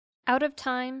Out of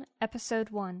Time,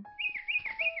 Episode 1.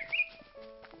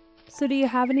 So do you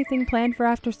have anything planned for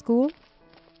after school?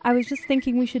 I was just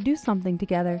thinking we should do something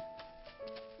together.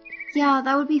 Yeah,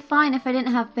 that would be fine if I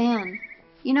didn't have band.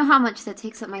 You know how much that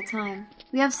takes up my time.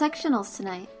 We have sectionals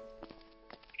tonight.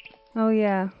 Oh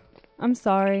yeah. I'm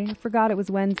sorry. I forgot it was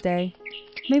Wednesday.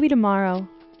 Maybe tomorrow.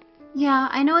 Yeah,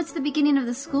 I know it's the beginning of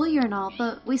the school year and all,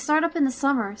 but we start up in the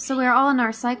summer, so we're all in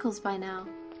our cycles by now.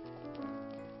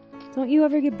 Don't you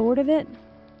ever get bored of it?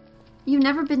 You've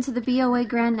never been to the BOA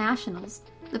Grand Nationals.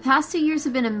 The past 2 years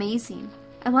have been amazing.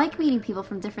 I like meeting people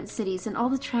from different cities and all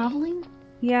the traveling.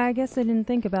 Yeah, I guess I didn't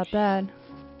think about that.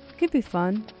 Could be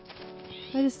fun.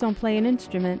 I just don't play an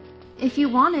instrument. If you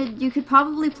wanted, you could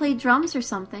probably play drums or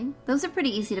something. Those are pretty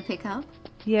easy to pick up.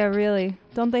 Yeah, really.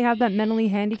 Don't they have that mentally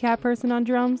handicapped person on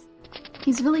drums?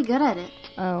 He's really good at it.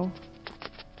 Oh.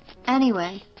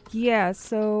 Anyway. Yeah,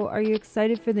 so are you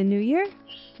excited for the new year?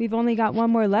 We've only got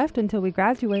one more left until we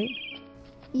graduate.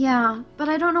 Yeah, but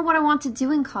I don't know what I want to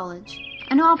do in college.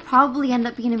 I know I'll probably end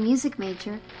up being a music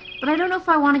major, but I don't know if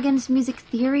I want to get into music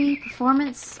theory,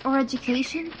 performance, or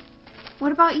education.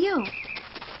 What about you?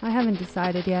 I haven't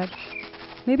decided yet.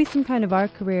 Maybe some kind of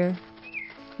art career.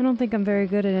 I don't think I'm very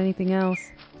good at anything else.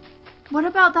 What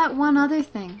about that one other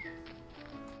thing?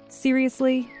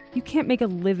 Seriously? You can't make a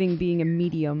living being a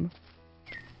medium.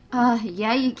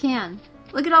 Yeah, you can.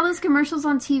 Look at all those commercials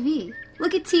on TV.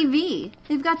 Look at TV.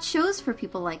 They've got shows for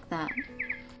people like that.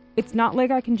 It's not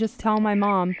like I can just tell my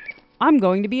mom, I'm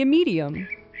going to be a medium.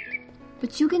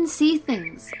 But you can see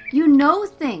things. You know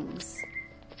things.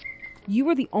 You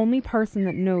are the only person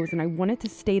that knows, and I want it to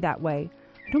stay that way.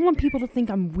 I don't want people to think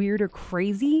I'm weird or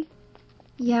crazy.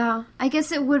 Yeah, I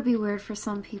guess it would be weird for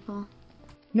some people.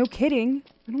 No kidding.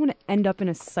 I don't want to end up in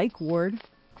a psych ward.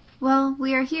 Well,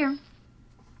 we are here.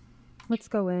 Let's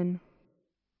go in.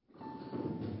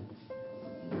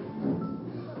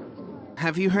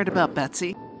 Have you heard about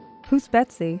Betsy? Who's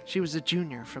Betsy? She was a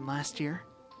junior from last year.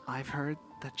 I've heard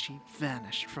that she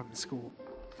vanished from the school.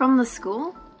 From the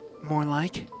school? More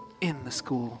like, in the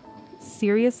school.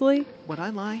 Seriously? Would I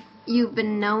lie? You've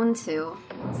been known to.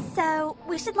 So,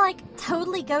 we should,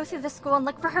 totally go through the school and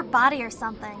look for her body or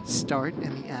something. Start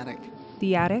in the attic.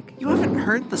 The attic? You haven't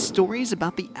heard the stories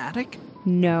about the attic?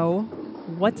 No.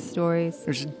 What stories?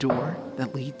 There's a door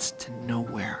that leads to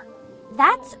nowhere.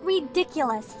 That's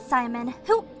ridiculous, Simon.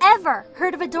 Who ever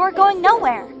heard of a door going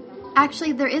nowhere?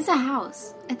 Actually, there is a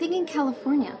house, I think in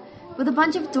California, with a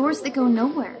bunch of doors that go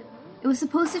nowhere. It was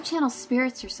supposed to channel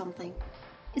spirits or something.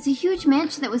 It's a huge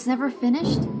mansion that was never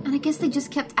finished, and I guess they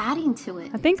just kept adding to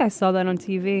it. I think I saw that on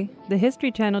TV. The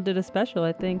History Channel did a special,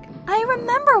 I think. I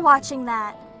remember watching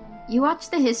that. You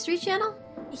watched the History Channel?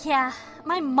 Yeah,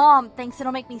 my mom thinks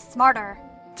it'll make me smarter.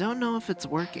 Don't know if it's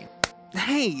working.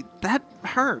 Hey, that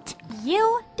hurt.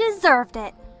 You deserved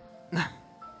it.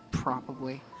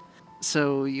 Probably.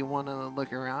 So you want to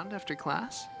look around after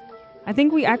class? I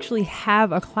think we actually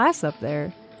have a class up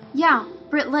there. Yeah,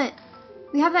 Brit Lit.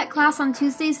 We have that class on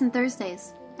Tuesdays and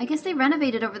Thursdays. I guess they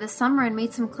renovated over the summer and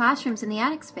made some classrooms in the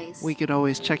attic space. We could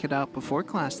always check it out before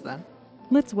class then.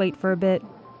 Let's wait for a bit.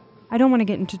 I don't want to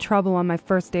get into trouble on my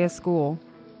first day of school.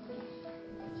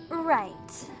 Right.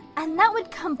 And that would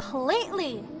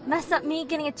completely mess up me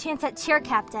getting a chance at cheer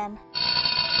captain.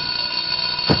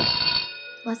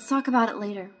 Let's talk about it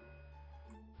later.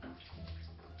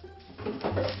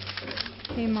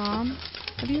 Hey, Mom.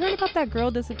 Have you heard about that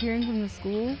girl disappearing from the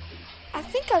school? I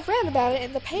think I've read about it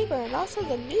in the paper and also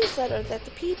the newsletter that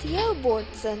the PTO board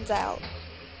sends out.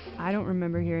 I don't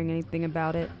remember hearing anything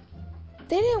about it.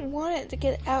 They didn't want it to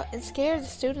get out and scare the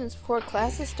students before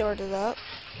classes started up.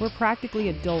 We're practically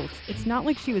adults. It's not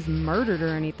like she was murdered or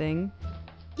anything.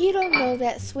 You don't know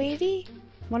that, sweetie.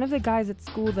 One of the guys at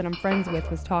school that I'm friends with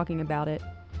was talking about it.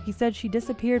 He said she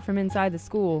disappeared from inside the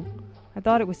school. I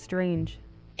thought it was strange.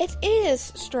 It is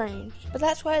strange, but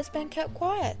that's why it's been kept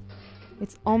quiet.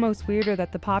 It's almost weirder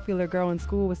that the popular girl in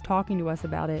school was talking to us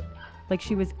about it. Like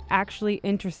she was actually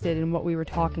interested in what we were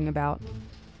talking about.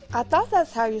 I thought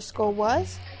that's how your school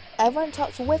was. Everyone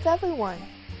talks with everyone.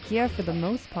 Yeah, for the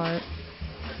most part.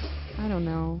 I don't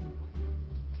know.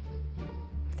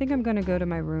 I think I'm gonna go to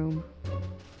my room.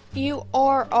 You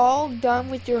are all done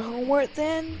with your homework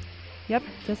then? Yep,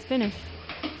 just finished.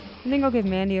 I think I'll give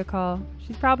Mandy a call.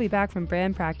 She's probably back from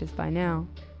band practice by now.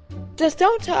 Just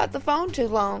don't talk the phone too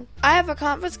long. I have a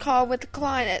conference call with the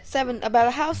client at 7 about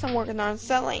a house I'm working on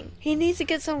selling. He needs to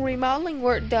get some remodeling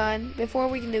work done before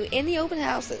we can do any open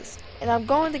houses. And I'm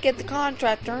going to get the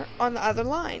contractor on the other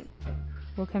line.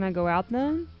 Well, can I go out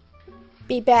then?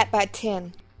 Be back by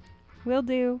 10. Will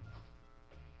do.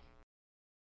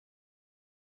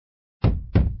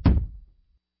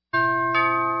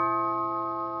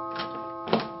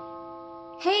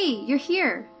 Hey, you're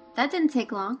here. That didn't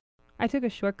take long. I took a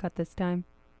shortcut this time.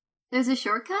 There's a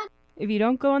shortcut? If you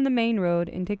don't go on the main road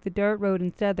and take the dirt road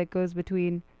instead that goes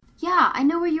between... Yeah, I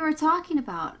know where you were talking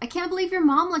about. I can't believe your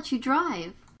mom let you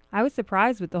drive. I was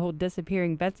surprised with the whole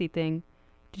disappearing Betsy thing.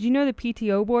 Did you know the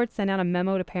PTO board sent out a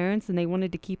memo to parents and they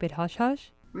wanted to keep it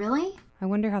hush-hush? Really? I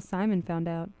wonder how Simon found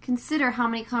out. Consider how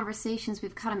many conversations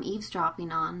we've caught him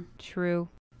eavesdropping on. True.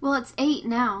 Well, it's 8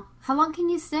 now. How long can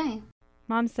you stay?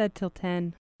 Mom said till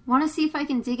 10. Want to see if I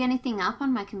can dig anything up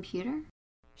on my computer?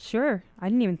 Sure, I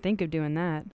didn't even think of doing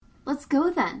that. Let's go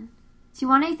then. Do you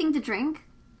want anything to drink?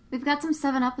 We've got some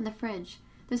 7-Up in the fridge.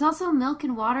 There's also milk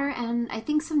and water and I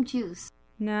think some juice.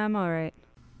 Nah, I'm alright.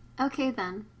 Okay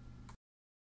then.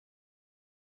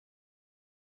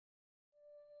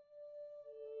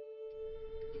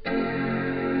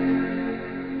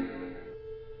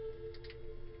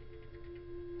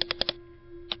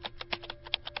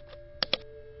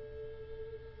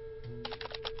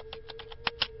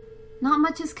 Not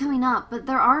much is coming up, but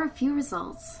there are a few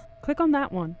results. Click on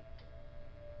that one.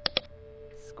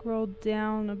 Scroll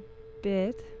down a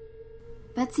bit.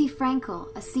 Betsy Frankel,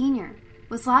 a senior,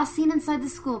 was last seen inside the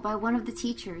school by one of the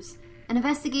teachers. An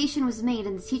investigation was made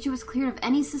and the teacher was cleared of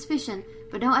any suspicion,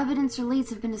 but no evidence or leads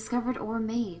have been discovered or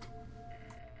made.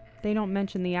 They don't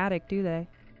mention the attic, do they?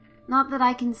 Not that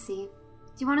I can see.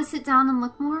 Do you want to sit down and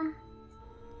look more?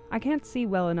 I can't see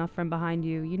well enough from behind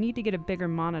you. You need to get a bigger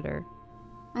monitor.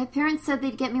 My parents said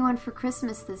they'd get me one for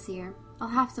Christmas this year. I'll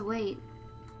have to wait.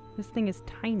 This thing is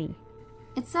tiny.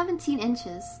 It's 17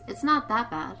 inches. It's not that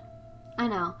bad. I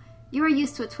know. You are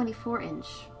used to a 24-inch.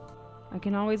 I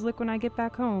can always look when I get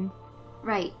back home.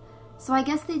 Right. So I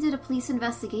guess they did a police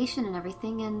investigation and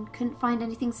everything and couldn't find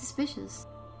anything suspicious.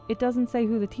 It doesn't say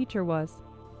who the teacher was.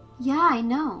 Yeah, I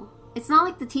know. It's not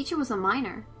like the teacher was a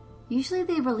minor. Usually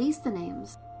they release the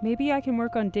names. Maybe I can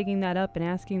work on digging that up and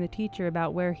asking the teacher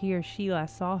about where he or she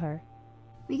last saw her.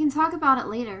 We can talk about it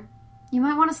later. You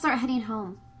might want to start heading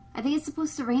home. I think it's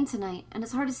supposed to rain tonight, and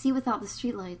it's hard to see without the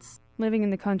streetlights. Living in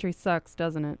the country sucks,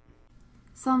 doesn't it?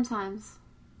 Sometimes.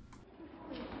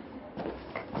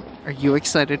 Are you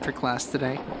excited for class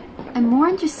today? I'm more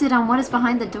interested on what is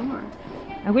behind the door.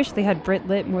 I wish they had Brit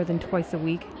Lit more than twice a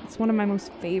week. It's one of my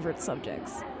most favorite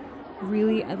subjects.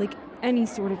 Really, I like any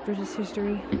sort of British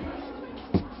history.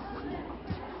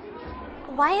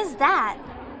 Why is that?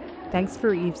 Thanks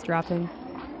for eavesdropping.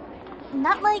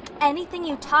 Not like anything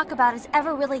you talk about is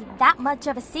ever really that much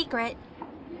of a secret.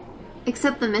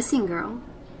 Except the missing girl.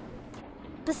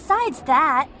 Besides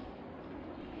that...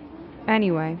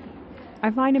 Anyway, I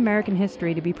find American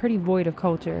history to be pretty void of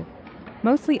culture.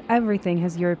 Mostly everything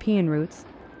has European roots.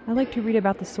 I like to read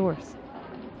about the source.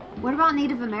 What about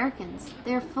Native Americans?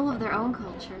 They are full of their own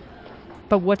culture.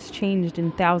 But what's changed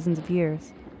in thousands of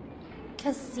years?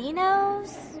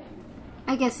 Casinos?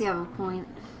 I guess you have a point.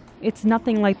 It's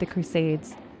nothing like the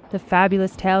Crusades, the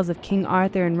fabulous tales of King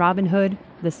Arthur and Robin Hood,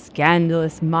 the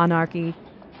scandalous monarchy.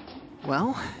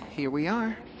 Well, here we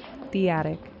are. The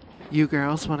attic. You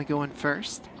girls want to go in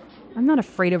first? I'm not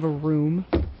afraid of a room.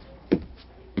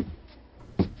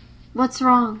 What's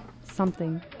wrong?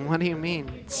 Something. What do you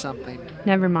mean, something?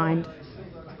 Never mind.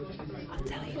 I'll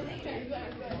tell you later.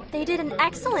 They did an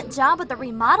excellent job with the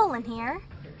remodel in here.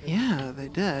 Yeah, they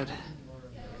did.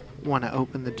 Want to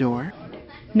open the door?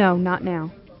 No, not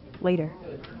now. Later.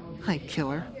 Hi,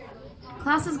 killer.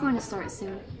 Class is going to start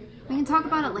soon. We can talk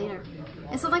about it later.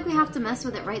 It's not like we have to mess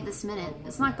with it right this minute.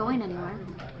 It's not going anywhere.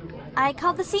 I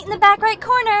called the seat in the back right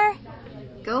corner.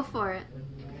 Go for it.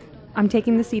 I'm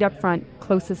taking the seat up front,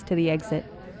 closest to the exit.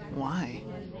 Why?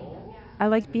 I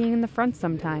like being in the front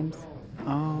sometimes.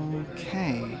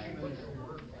 Okay.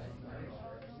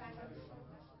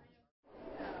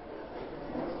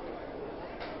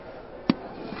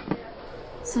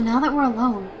 So now that we're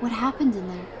alone, what happened in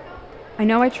there? I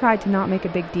know I tried to not make a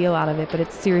big deal out of it, but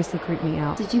it seriously creeped me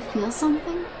out. Did you feel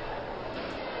something?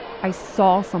 I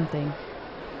saw something.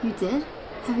 You did?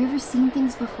 Have you ever seen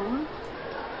things before?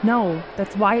 No,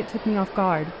 that's why it took me off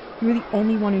guard. You're the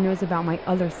only one who knows about my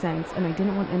other sense, and I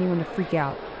didn't want anyone to freak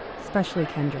out. Especially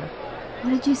Kendra. What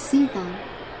did you see then?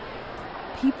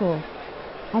 People.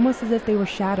 Almost as if they were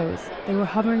shadows. They were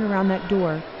hovering around that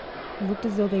door. It looked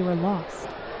as though they were lost.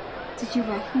 Did you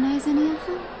recognize any of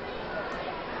them?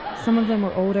 Some of them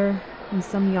were older, and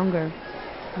some younger.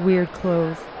 Weird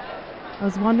clothes. I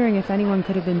was wondering if anyone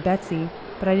could have been Betsy,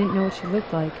 but I didn't know what she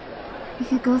looked like. We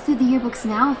could go through the yearbooks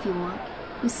now if you want.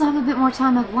 We still have a bit more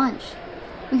time at lunch.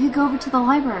 We could go over to the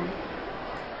library.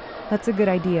 That's a good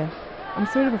idea. I'm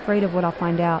sort of afraid of what I'll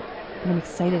find out, but I'm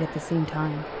excited at the same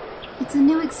time. It's a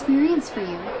new experience for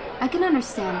you. I can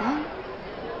understand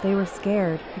that. They were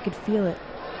scared. I could feel it.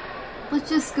 Let's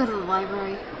just go to the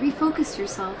library. Refocus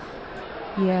yourself.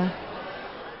 Yeah.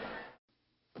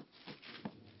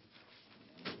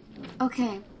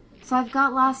 Okay, so I've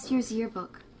got last year's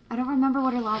yearbook. I don't remember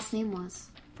what her last name was.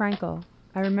 Frankel.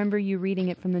 I remember you reading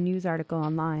it from the news article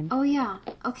online. Oh yeah,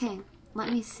 okay, let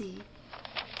me see.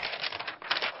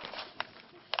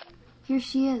 Here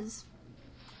she is.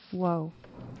 Whoa.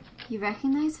 You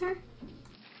recognize her?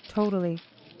 Totally.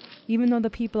 Even though the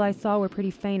people I saw were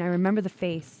pretty faint, I remember the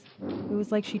face. It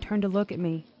was like she turned to look at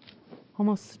me.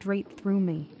 Almost straight through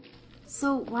me.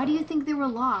 So why do you think they were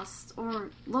lost,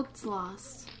 or looked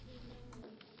lost?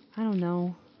 I don't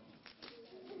know.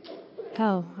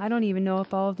 Hell, I don't even know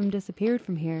if all of them disappeared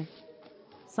from here.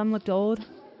 Some looked old.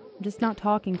 I'm just not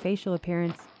talking facial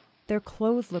appearance. Their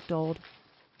clothes looked old.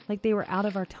 Like they were out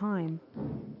of our time.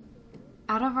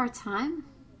 Out of our time?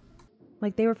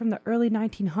 Like they were from the early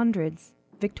 1900s.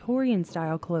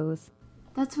 Victorian-style clothes.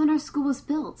 That's when our school was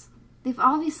built. They've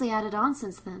obviously added on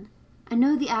since then. I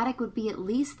know the attic would be at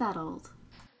least that old.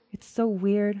 It's so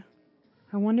weird.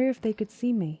 I wonder if they could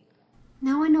see me.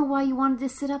 Now I know why you wanted to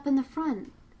sit up in the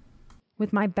front.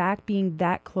 With my back being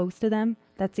that close to them,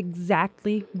 that's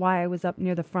exactly why I was up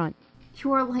near the front.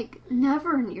 You're like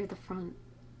never near the front.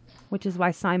 Which is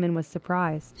why Simon was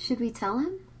surprised. Should we tell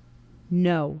him?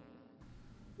 No.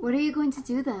 What are you going to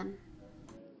do then?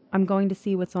 I'm going to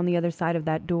see what's on the other side of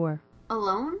that door.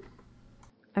 Alone?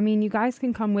 I mean, you guys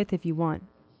can come with if you want.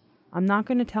 I'm not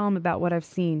going to tell him about what I've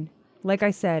seen. Like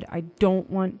I said, I don't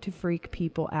want to freak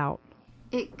people out.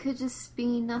 It could just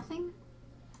be nothing?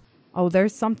 Oh,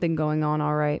 there's something going on,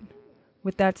 all right.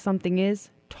 What that something is,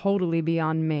 totally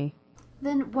beyond me.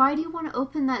 Then why do you want to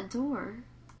open that door?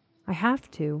 I have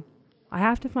to. I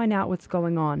have to find out what's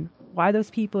going on. Why those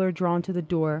people are drawn to the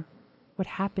door. What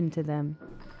happened to them.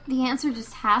 The answer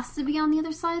just has to be on the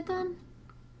other side then?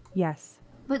 Yes.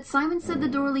 But Simon said the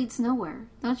door leads nowhere.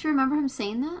 Don't you remember him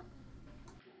saying that?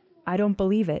 I don't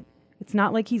believe it. It's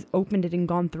not like he's opened it and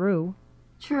gone through.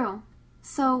 True.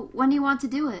 So, when do you want to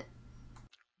do it?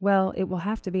 Well, it will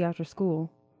have to be after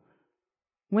school.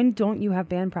 When don't you have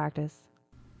band practice?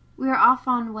 We are off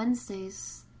on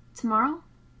Wednesdays. Tomorrow?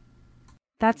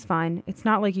 That's fine. It's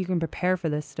not like you can prepare for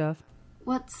this stuff.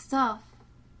 What stuff?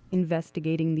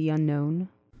 Investigating the unknown.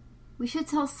 We should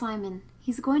tell Simon.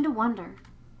 He's going to wonder.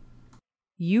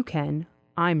 You can.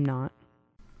 I'm not.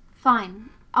 Fine.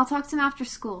 I'll talk to him after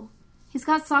school. He's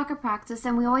got soccer practice,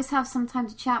 and we always have some time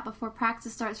to chat before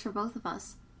practice starts for both of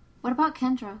us. What about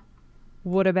Kendra?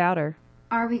 What about her?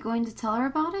 Are we going to tell her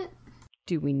about it?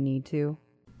 Do we need to?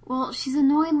 Well, she's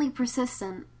annoyingly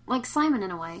persistent, like Simon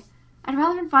in a way. I'd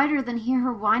rather invite her than hear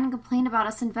her whine and complain about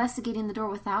us investigating the door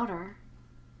without her.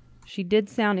 She did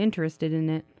sound interested in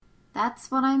it.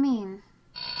 That's what I mean.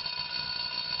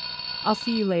 I'll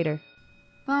see you later.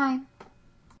 Bye.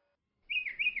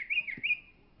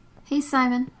 Hey,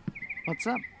 Simon. What's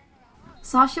up?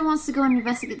 Sasha wants to go and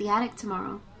investigate the attic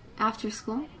tomorrow. After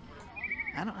school?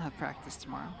 I don't have practice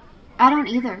tomorrow. I don't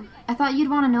either. I thought you'd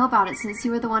want to know about it since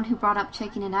you were the one who brought up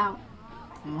checking it out.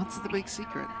 What's the big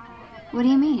secret? What do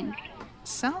you mean?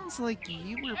 Sounds like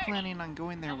you were planning on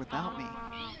going there without me.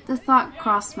 The thought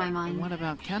crossed my mind. What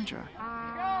about Kendra?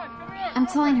 I'm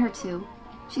telling her to.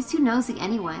 She's too nosy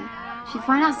anyway. She'd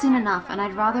find out soon enough, and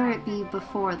I'd rather it be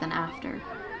before than after.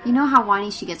 You know how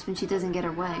whiny she gets when she doesn't get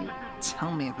her way.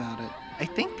 Tell me about it. I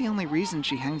think the only reason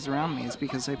she hangs around me is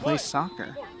because I play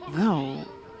soccer. Though,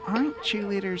 aren't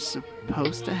cheerleaders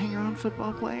supposed to hang around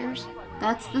football players?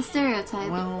 That's the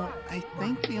stereotype. Well, I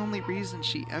think the only reason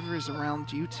she ever is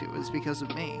around you two is because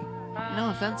of me. No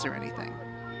offense or anything.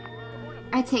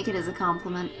 I take it as a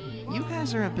compliment. You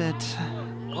guys are a bit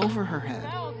over her head.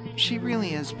 She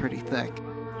really is pretty thick.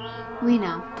 We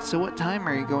know. So what time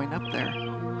are you going up there?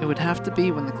 It would have to be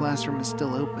when the classroom is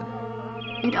still open.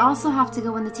 We'd also have to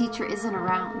go when the teacher isn't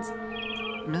around.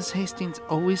 Miss Hastings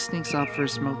always sneaks off for a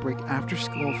smoke break after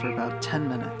school for about 10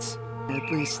 minutes.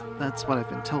 At least, that's what I've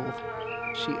been told.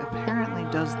 She apparently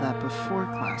does that before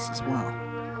class as well.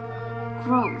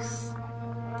 Gross.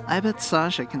 I bet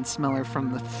Sasha can smell her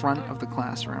from the front of the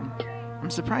classroom. I'm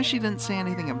surprised she didn't say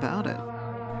anything about it.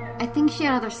 I think she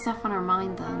had other stuff on her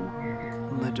mind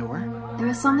then. The door? There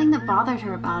was something that bothered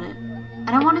her about it.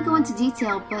 I don't want to go into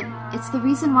detail, but it's the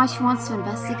reason why she wants to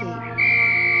investigate.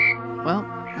 Well,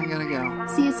 I gotta go.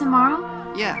 See you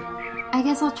tomorrow? Yeah, I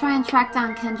guess I'll try and track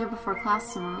down Kendra before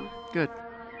class tomorrow. good.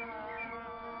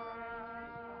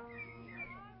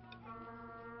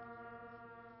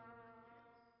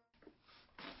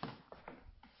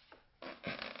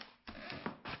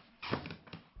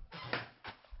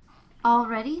 All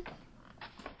ready?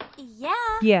 Yeah.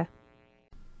 Yeah,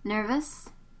 Nervous?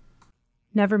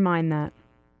 never mind that.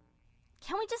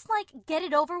 Can we just, get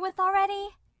it over with already?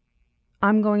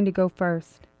 I'm going to go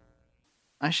first.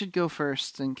 I should go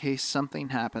first in case something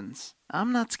happens.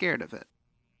 I'm not scared of it.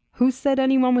 Who said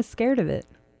anyone was scared of it?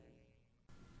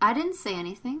 I didn't say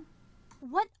anything.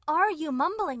 What are you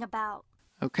mumbling about?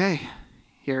 Okay,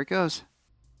 here it goes.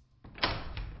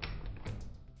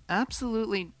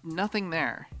 Absolutely nothing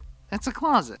there. It's a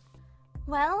closet.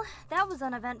 Well, that was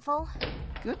uneventful.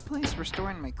 Good place for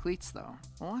storing my cleats, though.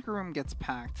 The locker room gets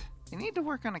packed. You need to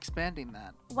work on expanding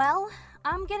that. Well,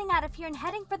 I'm getting out of here and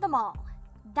heading for the mall.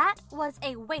 That was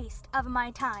a waste of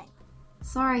my time.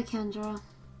 Sorry, Kendra.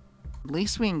 At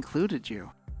least we included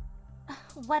you.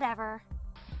 Whatever.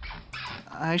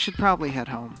 I should probably head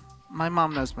home. My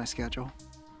mom knows my schedule.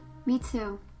 Me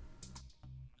too.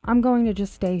 I'm going to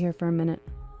just stay here for a minute.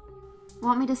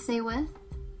 Want me to stay with?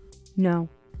 No.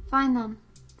 Fine then.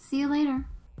 See you later.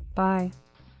 Bye.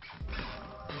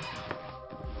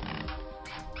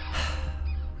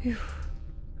 Phew.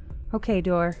 Okay,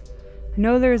 Door. I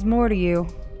know there's more to you.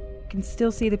 I can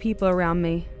still see the people around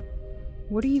me.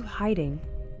 What are you hiding?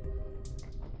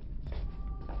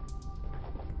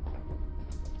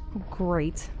 Oh,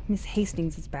 great. Miss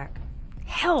Hastings is back.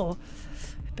 Hell!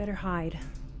 I better hide.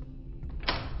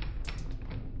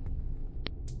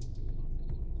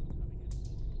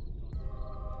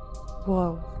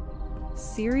 Whoa.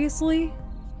 Seriously?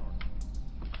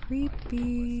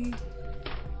 Creepy.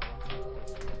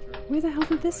 Where the hell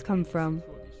did this come from?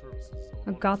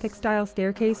 A Gothic-style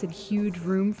staircase and huge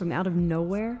room from out of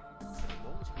nowhere?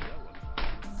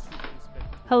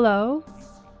 Hello?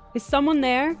 Is someone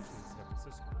there?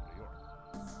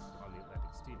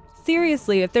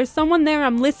 Seriously, if there's someone there,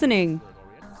 I'm listening.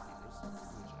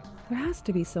 There has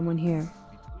to be someone here.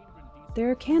 There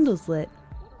are candles lit.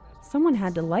 Someone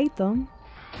had to light them.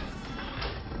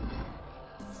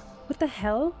 What the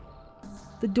hell?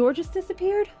 The door just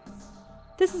disappeared?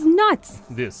 This is nuts!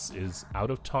 This is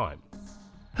Out of Time.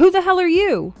 Who the hell are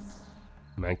you?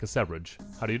 Mancus Everidge.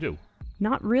 How do you do?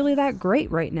 Not really that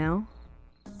great right now.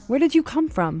 Where did you come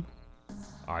from?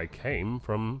 I came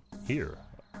from here.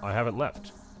 I haven't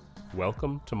left.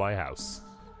 Welcome to my house.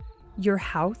 Your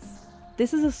house?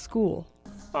 This is a school.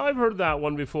 I've heard that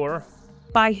one before.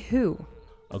 By who?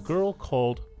 A girl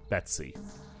called Betsy.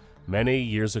 Many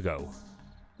years ago.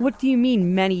 What do you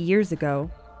mean, many years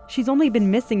ago? She's only been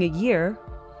missing a year.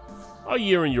 A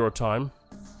year in your time.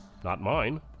 Not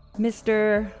mine.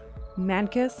 Mr.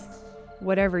 Mancus?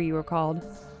 Whatever you were called.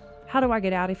 How do I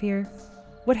get out of here?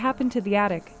 What happened to the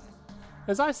attic?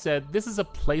 As I said, this is a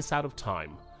place out of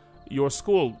time. Your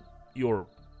school, your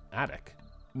attic,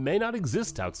 may not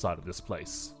exist outside of this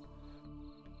place.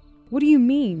 What do you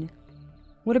mean?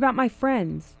 What about my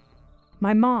friends?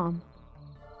 My mom?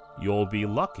 You'll be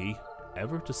lucky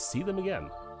ever to see them again.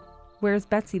 Where's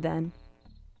Betsy then?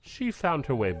 She found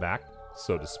her way back,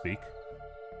 so to speak.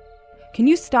 Can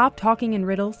you stop talking in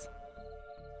riddles?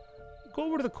 Go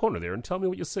over to the corner there and tell me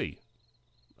what you see.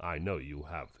 I know you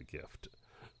have the gift.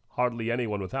 Hardly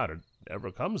anyone without it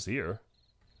ever comes here.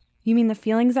 You mean the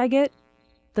feelings I get?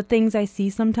 The things I see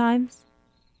sometimes?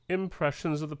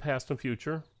 Impressions of the past and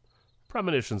future.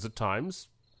 Premonitions at times.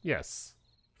 Yes.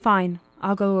 Fine,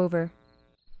 I'll go over.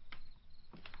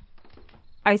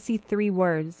 I see 3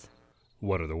 words.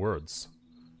 What are the words?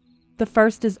 The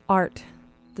first is art.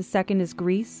 The second is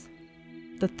Greece.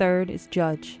 The third is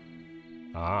judge.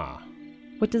 Ah.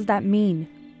 What does that mean?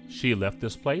 She left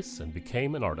this place and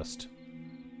became an artist.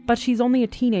 But she's only a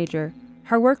teenager.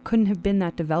 Her work couldn't have been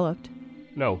that developed.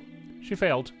 No, she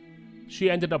failed. She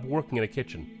ended up working in a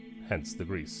kitchen, hence the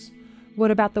grease.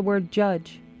 What about the word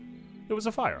judge? There was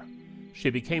a fire. She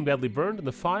became badly burned, and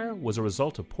the fire was a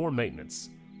result of poor maintenance.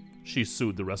 She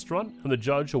sued the restaurant, and the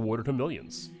judge awarded her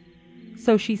millions.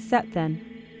 So she's set then.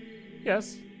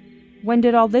 Yes. When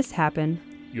did all this happen?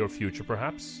 Your future,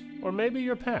 perhaps. Or maybe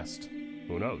your past.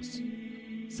 Who knows?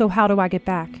 So how do I get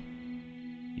back?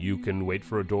 You can wait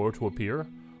for a door to appear,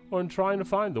 or in trying to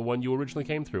find the one you originally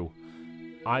came through.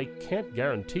 I can't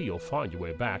guarantee you'll find your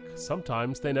way back.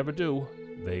 Sometimes they never do.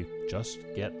 They just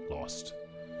get lost.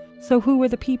 So who were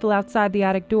the people outside the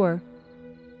attic door?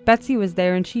 Betsy was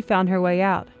there and she found her way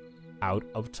out. Out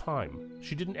of time.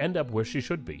 She didn't end up where she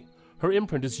should be. Her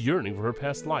imprint is yearning for her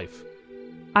past life.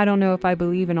 I don't know if I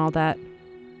believe in all that.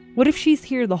 What if she's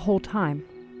here the whole time?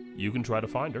 You can try to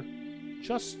find her.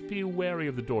 Just be wary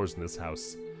of the doors in this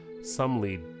house. Some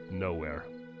lead nowhere.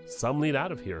 Some lead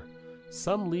out of here.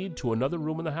 Some lead to another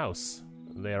room in the house.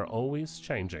 They are always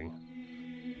changing.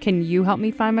 Can you help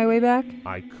me find my way back?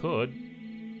 I could,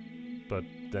 but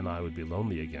then I would be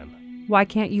lonely again. Why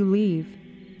can't you leave?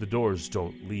 The doors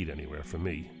don't lead anywhere for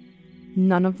me.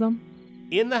 None of them?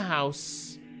 In the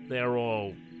house, They're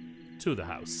all to the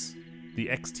house. The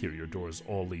exterior doors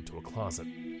all lead to a closet.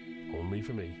 Only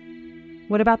for me.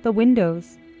 What about the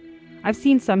windows? I've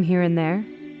seen some here and there.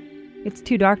 It's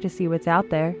too dark to see what's out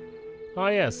there. Ah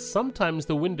yes, sometimes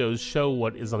the windows show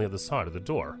what is on the other side of the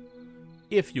door.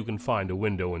 If you can find a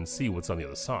window and see what's on the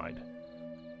other side.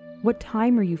 What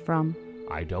time are you from?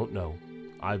 I don't know.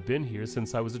 I've been here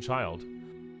since I was a child.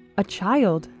 A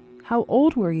child? How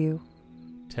old were you?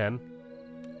 10.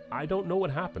 I don't know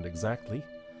what happened exactly.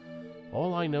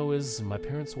 All I know is my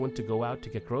parents went to go out to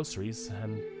get groceries,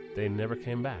 and they never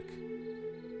came back.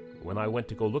 When I went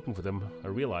to go looking for them, I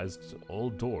realized all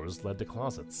doors led to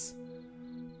closets.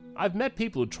 I've met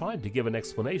people who tried to give an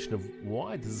explanation of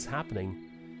why this is happening,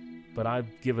 but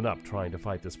I've given up trying to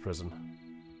fight this prison.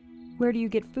 Where do you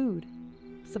get food?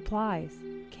 Supplies?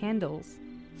 Candles?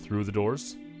 Through the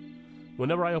doors.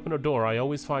 Whenever I open a door, I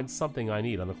always find something I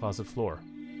need on the closet floor.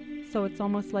 So it's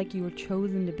almost like you were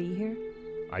chosen to be here?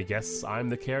 I guess I'm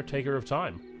the caretaker of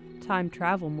time. Time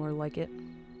travel, more like it.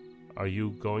 Are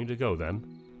you going to go then?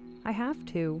 I have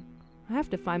to. I have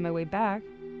to find my way back.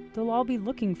 They'll all be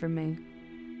looking for me.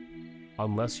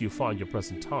 Unless you find your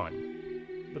present time.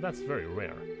 But that's very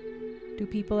rare. Do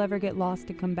people ever get lost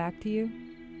to come back to you?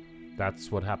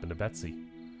 That's what happened to Betsy.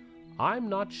 I'm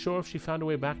not sure if she found a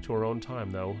way back to her own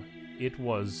time, though. It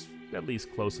was at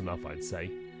least close enough, I'd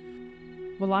say.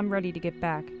 Well, I'm ready to get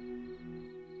back.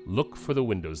 Look for the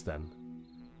windows, then.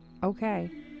 Okay.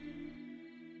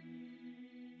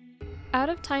 Out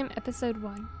of Time Episode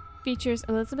 1 features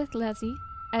Elizabeth Leslie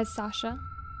as Sasha,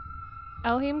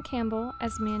 Elham Campbell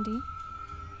as Mandy,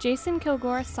 Jason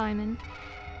Kilgore as Simon,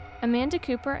 Amanda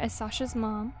Cooper as Sasha's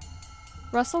mom,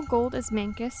 Russell Gold as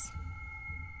Mankus,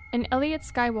 and Elliot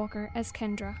Skywalker as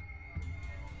Kendra.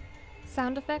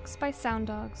 Sound effects by Sound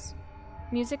Dogs.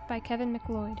 Music by Kevin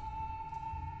MacLeod.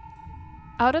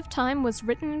 Out of Time was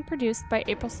written and produced by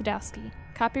April Sadowski.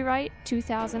 Copyright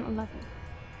 2011.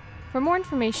 For more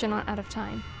information on Out of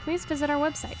Time, please visit our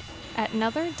website at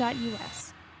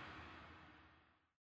another.us.